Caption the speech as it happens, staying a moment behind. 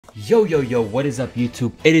Yo, what is up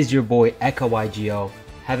YouTube? It is your boy echo-YGO.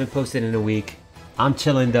 Haven't posted in a week. I'm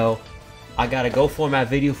chilling though. I got a Go format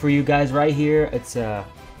video for you guys right here. It's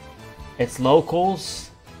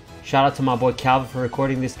locals. Shout out to my boy Calvin for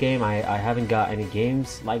recording this game. I haven't got any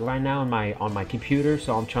games like right now on my computer,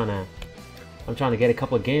 so I'm trying to get a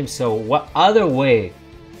couple of games. So what other way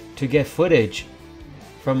to get footage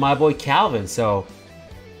from my boy Calvin? So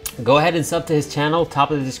go ahead and sub to his channel,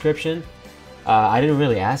 top of the description. I didn't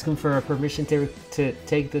really ask him for permission to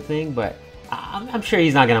take the thing, but I'm sure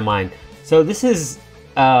he's not gonna mind. So this is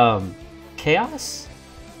Chaos.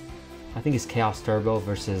 I think it's Chaos Turbo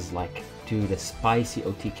versus, like, dude, a spicy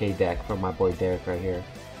OTK deck from my boy Derek right here.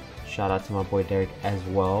 Shout out to my boy Derek as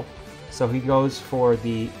well. So he goes for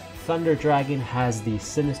the Thunder Dragon, has the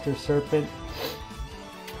Sinister Serpent.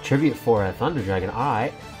 Tribute for a Thunder Dragon.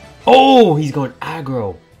 Alright. Oh, he's going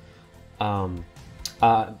aggro.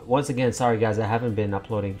 Once again, sorry guys, I haven't been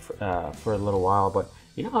uploading for a little while, but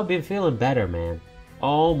you know, I've been feeling better, man.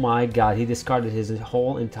 Oh my god, he discarded his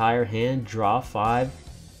whole entire hand. Draw 5.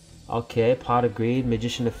 Okay, Pot of Greed,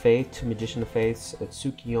 Magician of Faith, 2 Magician of Faiths,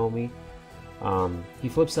 Tsukiyomi. He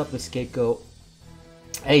flips up the Scapegoat.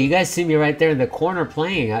 Hey, you guys see me right there in the corner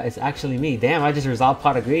playing. It's actually me. Damn, I just resolved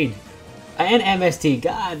Pot of Greed. And MST,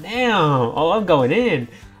 god damn. Oh, I'm going in.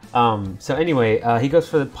 So anyway, he goes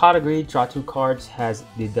for the Pot of Greed, draw 2 cards, has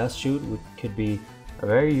the Dust Shoot, which could be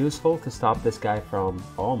very useful to stop this guy from,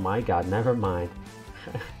 oh my god, never mind.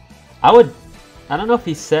 I don't know if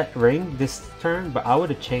he set Ring this turn, but I would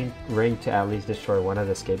have chained Ring to at least destroy one of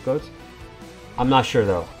the Scapegoats. I'm not sure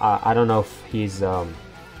though. I don't know if he's,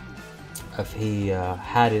 if he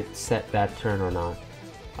had it set that turn or not.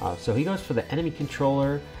 So he goes for the Enemy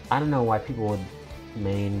Controller. I don't know why people would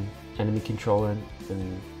main Enemy Controller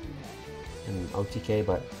in OTK,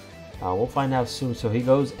 but we'll find out soon. So he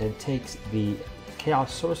goes and takes the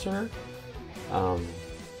Chaos Sorcerer.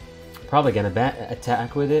 Probably gonna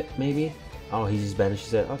attack with it, maybe. Oh, he just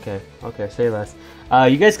banishes it. Okay, say less.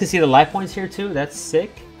 You guys can see the life points here too. That's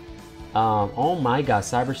sick. Oh my god,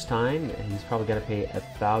 Stein. He's probably gonna pay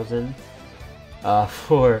 1,000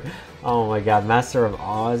 for, oh my god, Master of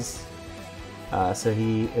Oz. So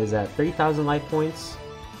he is at 3,000 life points.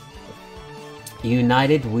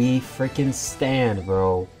 United we freaking stand,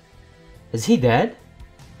 bro. Is he dead?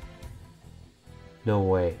 No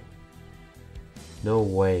way. No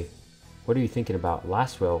way. What are you thinking about?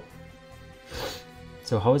 Last will.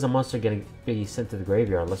 So how is a monster getting be sent to the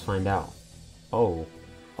graveyard? Let's find out. Oh.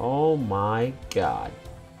 Oh my god.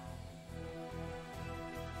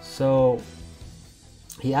 So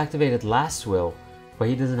he activated Last Will, but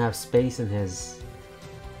he doesn't have space in his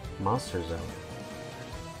monster zone.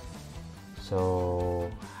 So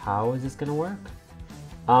how is this gonna work?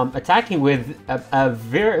 Attacking with a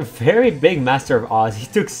very big Master of Oz. He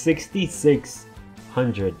took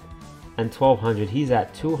 6,600 and 1,200. He's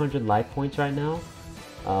at 200 life points right now.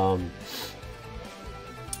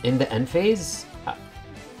 In the end phase,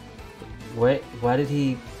 why did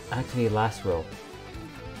he activate Last Will?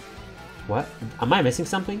 What? Am I missing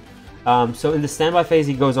something? So in the standby phase,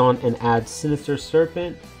 he goes on and adds Sinister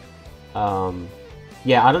Serpent.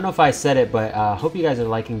 Yeah, I don't know if I said it, but I hope you guys are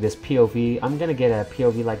liking this POV. I'm gonna get a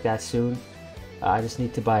POV like that soon. I just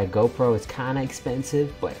need to buy a GoPro. It's kind of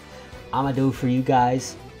expensive, but I'm gonna do it for you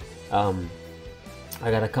guys. I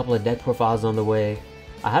got a couple of deck profiles on the way.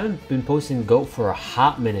 I haven't been posting GOAT for a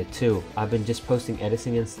hot minute too. I've been just posting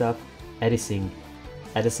Edison and stuff. Edison.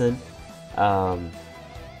 A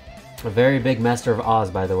very big Master of Oz,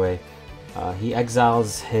 by the way. He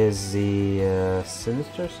exiles his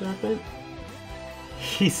Sinister Serpent.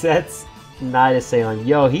 He sets Night Assailant.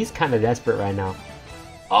 Yo, he's kind of desperate right now.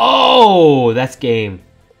 Oh, that's game.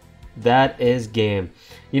 That is game.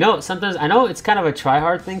 You know, sometimes I know it's kind of a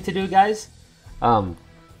try-hard thing to do, guys.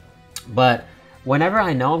 But whenever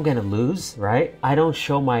I know I'm gonna lose, right? I don't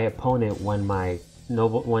show my opponent when my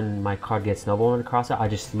card gets Nobleman across it. I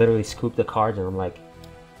just literally scoop the cards, and I'm like,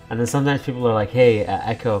 and then sometimes people are like, "Hey,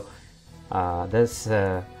 Echo,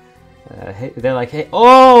 they're like, hey,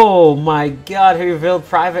 oh my god, he revealed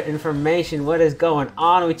private information. What is going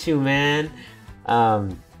on with you, man?" But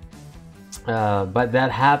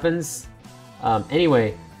that happens.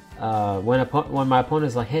 Anyway, when my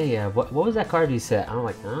opponent's like, "Hey, what was that card you said?" I'm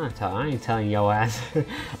like, I ain't telling your ass.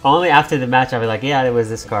 Only after the match I'll be like, "Yeah, it was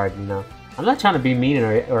this card," you know. I'm not trying to be mean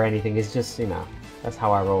or anything. It's just, you know, that's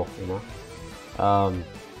how I roll, you know.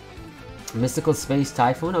 Mystical Space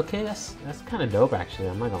Typhoon. Okay, that's kind of dope, actually.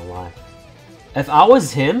 I'm not gonna lie. If I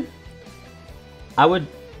was him, I would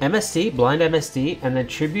MST, blind MST, and then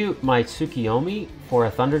tribute my Tsukiyomi for a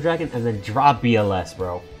Thunder Dragon, and then drop BLS,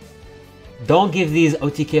 bro. Don't give these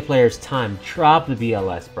OTK players time. Drop the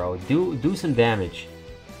BLS, bro. Do some damage.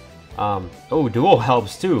 Oh, Duo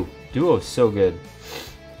helps too. Duo is so good.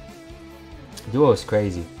 Duo is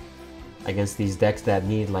crazy against these decks that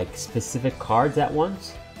need like specific cards at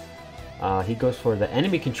once. He goes for the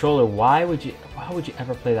enemy controller. Why would you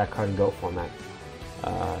ever play that card in Go format?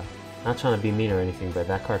 Not trying to be mean or anything, but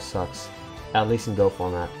that card sucks. At least in Go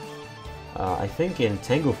format. I think in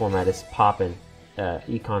Tengu format it's popping.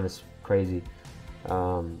 Econ is crazy.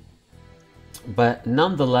 But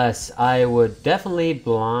nonetheless, I would definitely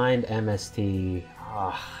blind MST.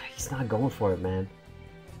 He's not going for it, man.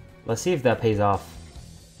 Let's see if that pays off.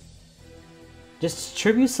 Just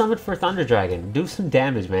tribute summon for Thunder Dragon. Do some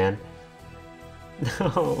damage, man.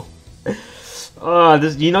 No. Oh,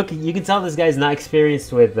 this, you can tell this guy's not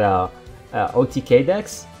experienced with OTK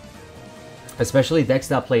decks, especially decks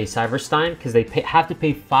that play Cyberstein, because they have to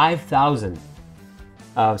pay 5,000.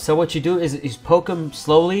 So what you do is poke them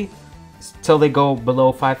slowly till they go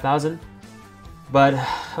below 5,000. But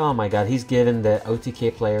oh my god, he's given the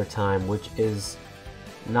OTK player time, which is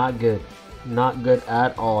not good. Not good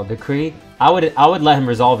at all. Decree, I would let him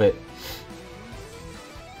resolve it.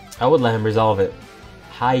 I would let him resolve it.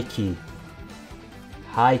 High key.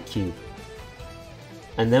 High key.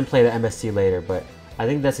 And then play the MST later, but I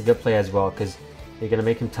think that's a good play as well, because you're gonna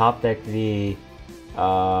make him top deck the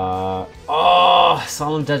oh,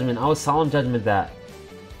 Solemn Judgment. I was Solemn Judgment that.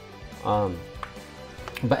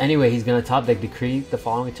 But anyway, he's gonna top deck Decree the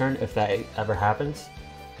following turn if that ever happens.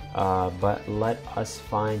 But let us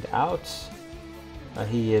find out.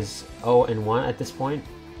 He is 0-1 at this point.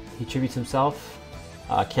 He tributes himself.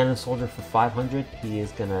 Cannon Soldier for 500. He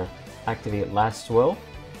is gonna activate Last Will.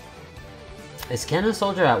 Is Cannon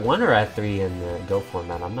Soldier at 1 or at 3 in the Go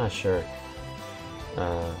format? I'm not sure.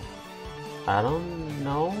 I don't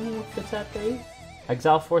know if it's at 3.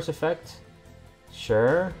 Exile Force effect?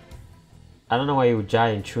 Sure. I don't know why you would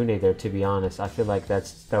Giant Trune there, to be honest. I feel like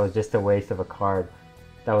that was just a waste of a card.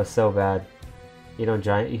 That was so bad. You don't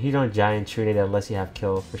Giant Trune unless you have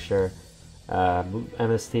kill for sure.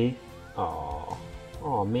 MST.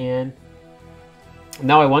 Oh man.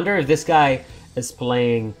 Now I wonder if this guy is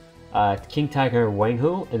playing King Tiger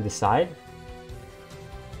Wanghu in the side.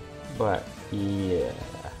 But yeah,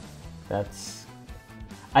 that's.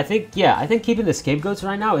 I think keeping the scapegoats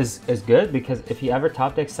right now is good, because if he ever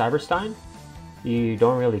top decks Cyberstein, you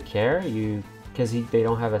don't really care. Because they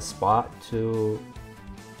don't have a spot to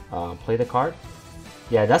play the card.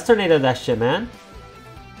 Yeah, that's Tornado that shit, man.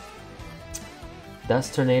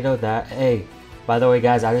 That's Tornado that. Hey, by the way,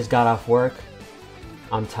 guys, I just got off work.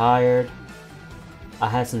 I'm tired. I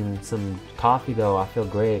had some coffee though. I feel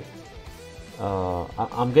great.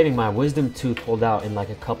 I'm getting my wisdom tooth pulled out in like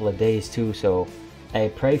a couple of days too. So,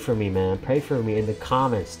 hey, pray for me, man. Pray for me in the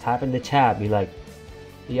comments. Type in the chat. Be like,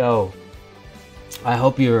 yo, I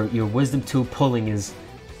hope your wisdom tooth pulling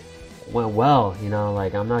went well. You know,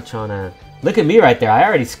 like I'm not trying to. Look at me right there. I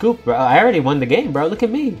already scooped, bro. I already won the game, bro. Look at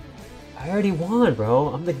me. I already won, bro.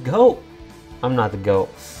 I'm the GOAT. I'm not the GOAT.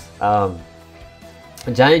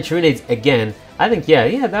 Giant Trunades again. I think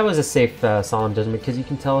yeah, that was a safe Solemn Judgment, because you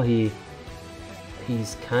can tell he's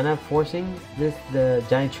kind of forcing the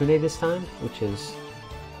Giant Trunade this time, which is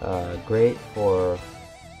great for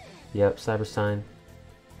Cyberstein.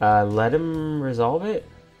 Let him resolve it.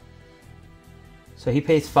 So he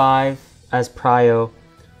pays 5 as Prio,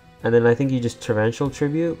 and then I think you just Torrential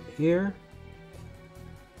Tribute here.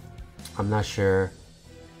 I'm not sure.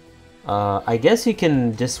 I guess you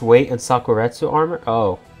can just wait and Sakuretsu armor.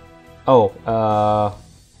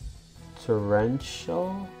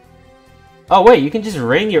 Torrential. Oh wait, you can just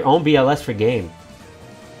ring your own BLS for game.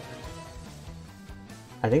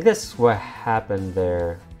 I think that's what happened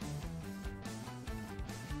there.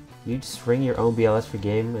 You just ring your own BLS for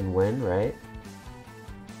game and win, right?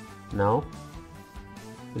 No?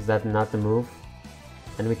 Is that not the move?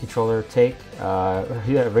 Enemy controller take.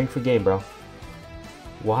 Yeah, ring for game, bro.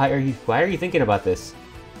 Why are you thinking about this?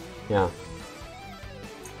 Yeah.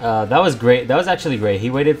 That was great. That was actually great. He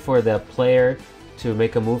waited for the player to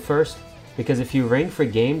make a move first, because if you ring for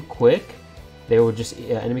game quick, they will just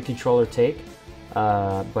enemy controller take.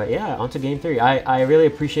 But yeah, on to game 3. I really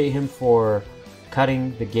appreciate him for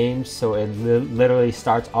cutting the games so it literally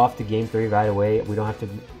starts off the game 3 right away. We don't have to,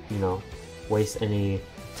 waste any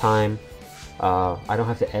time. I don't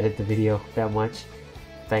have to edit the video that much.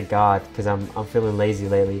 Thank God, because I'm feeling lazy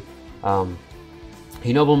lately.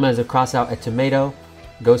 He Nobleman as a cross out at Tomato.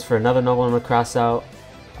 Goes for another Nobleman cross out.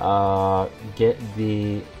 Get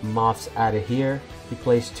the Moths out of here. He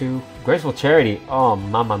plays 2. Graceful Charity. Oh,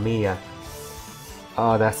 mamma mia.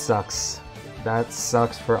 Oh, that sucks. That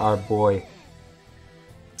sucks for our boy.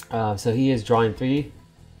 So he is drawing 3,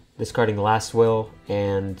 discarding Last Will,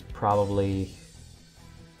 and probably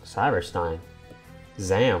Cyberstein.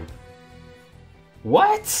 Zam.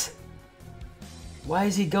 What? Why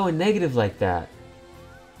is he going negative like that?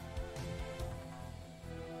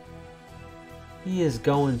 He is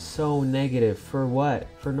going so negative. For what?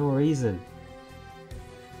 For no reason.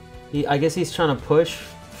 I guess he's trying to push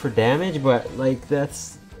for damage, but like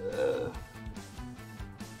that's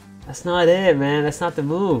not it, man. That's not the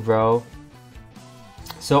move, bro.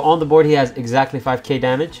 So on the board he has exactly 5k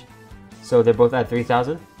damage. So they're both at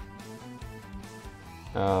 3,000.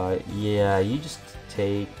 Yeah, you just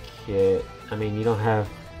take it. I mean, you don't have...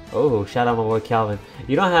 Oh, shout out my boy Calvin.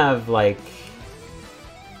 You don't have, like,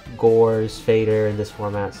 Gores, Fader in this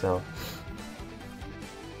format, so...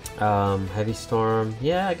 Heavy Storm.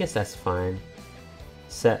 Yeah, I guess that's fine.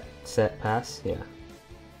 Set, pass. Yeah.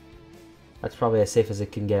 That's probably as safe as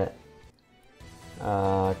it can get.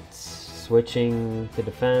 Switching to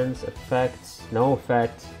defense. Effect. No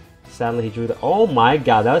effect. Sadly, he drew the... Oh my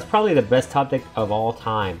god, that was probably the best top deck of all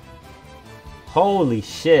time. Holy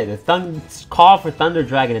shit, the call for Thunder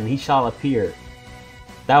Dragon and he shall appear.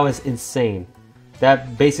 That was insane.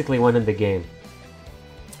 That basically won him the game.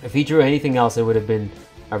 If he drew anything else, it would have been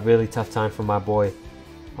a really tough time for my boy.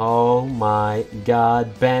 Oh my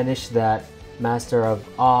god, banish that Master of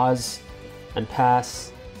Oz and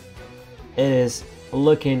pass. It is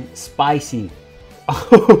looking spicy.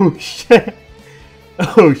 Oh shit.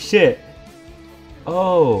 Oh shit.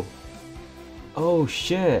 Oh. Oh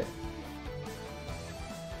shit.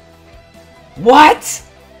 What?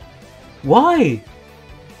 Why?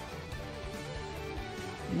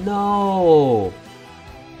 No.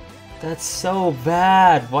 That's so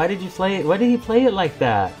bad. Why did you play it? Why did he play it like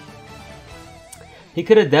that? He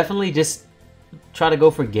could have definitely just tried to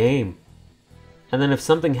go for game. And then if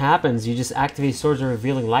something happens, you just activate Swords of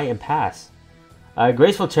Revealing Light and pass.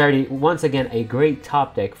 Graceful Charity, once again, a great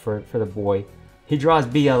top deck for the boy. He draws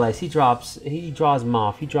BLS, he draws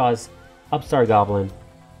Moth, he draws Upstart Goblin.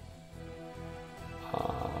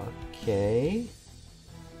 Okay.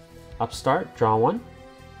 Upstart, draw 1.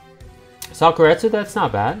 Sakuretsu, that's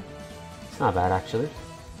not bad. It's not bad, actually.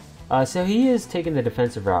 So he is taking the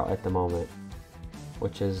defensive route at the moment,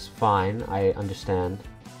 which is fine, I understand.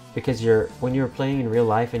 Because when you're playing in real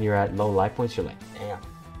life and you're at low life points, you're like, damn,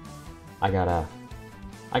 I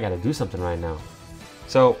gotta do something right now.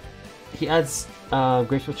 So he adds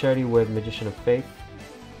Graceful Charity with Magician of Faith.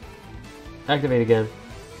 Activate again.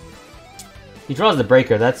 He draws the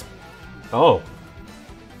breaker. That's... Oh.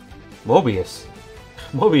 Mobius.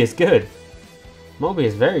 Mobius good.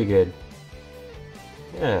 Mobius very good.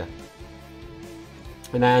 Yeah.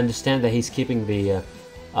 And I understand that he's keeping the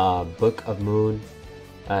Book of Moon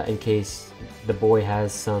in case the boy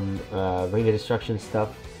has some Ring of Destruction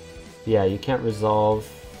stuff. Yeah, you can't resolve...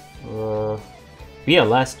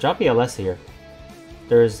 BLS. Drop BLS here.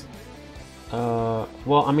 There's...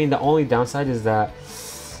 well, I mean, the only downside is that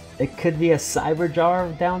it could be a Cyber Jar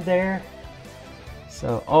down there.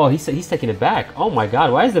 So, oh, he's taking it back. Oh my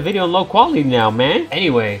god, why is the video in low quality now, man?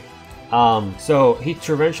 Anyway, so he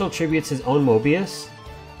torrential tributes his own Mobius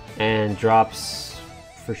and drops,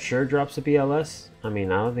 for sure drops a BLS. I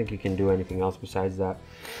mean, I don't think you can do anything else besides that.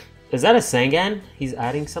 Is that a Sangan? He's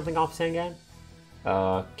adding something off Sangan?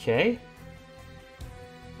 Okay.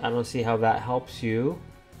 I don't see how that helps you.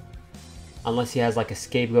 Unless he has like a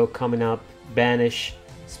Scapegoat coming up, banish,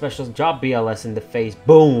 special, drop BLS in the face,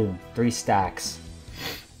 boom, 3 stacks.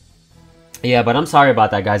 Yeah, but I'm sorry about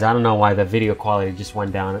that, guys. I don't know why the video quality just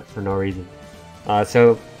went down for no reason.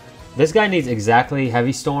 So this guy needs exactly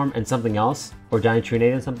Heavy Storm and something else, or Giant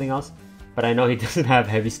Tornado and something else. But I know he doesn't have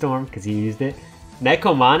Heavy Storm because he used it.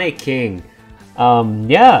 Nekomane King.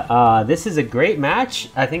 Yeah, this is a great match.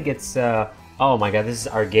 I think it's oh my god, this is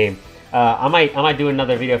our game. I might do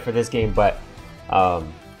another video for this game, but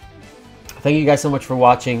thank you guys so much for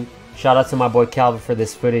watching. Shout out to my boy Calvin for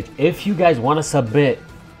this footage. If you guys want to submit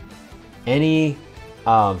any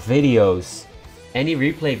videos, any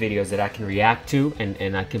replay videos that I can react to,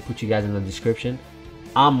 and I can put you guys in the description,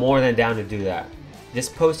 I'm more than down to do that.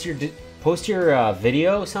 Just post your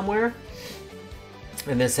video somewhere,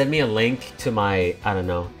 and then send me a link to my, I don't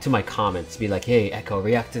know, to my comments. Be like, hey, Echo,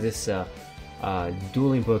 react to this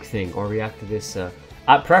dueling book thing, or react to this,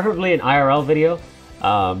 preferably an IRL video.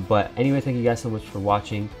 But anyway, thank you guys so much for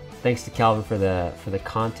watching. Thanks to Calvin for the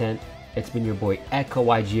content. It's been your boy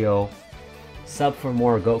echo-YGO. Sub for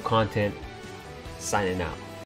more GOAT content. Signing out.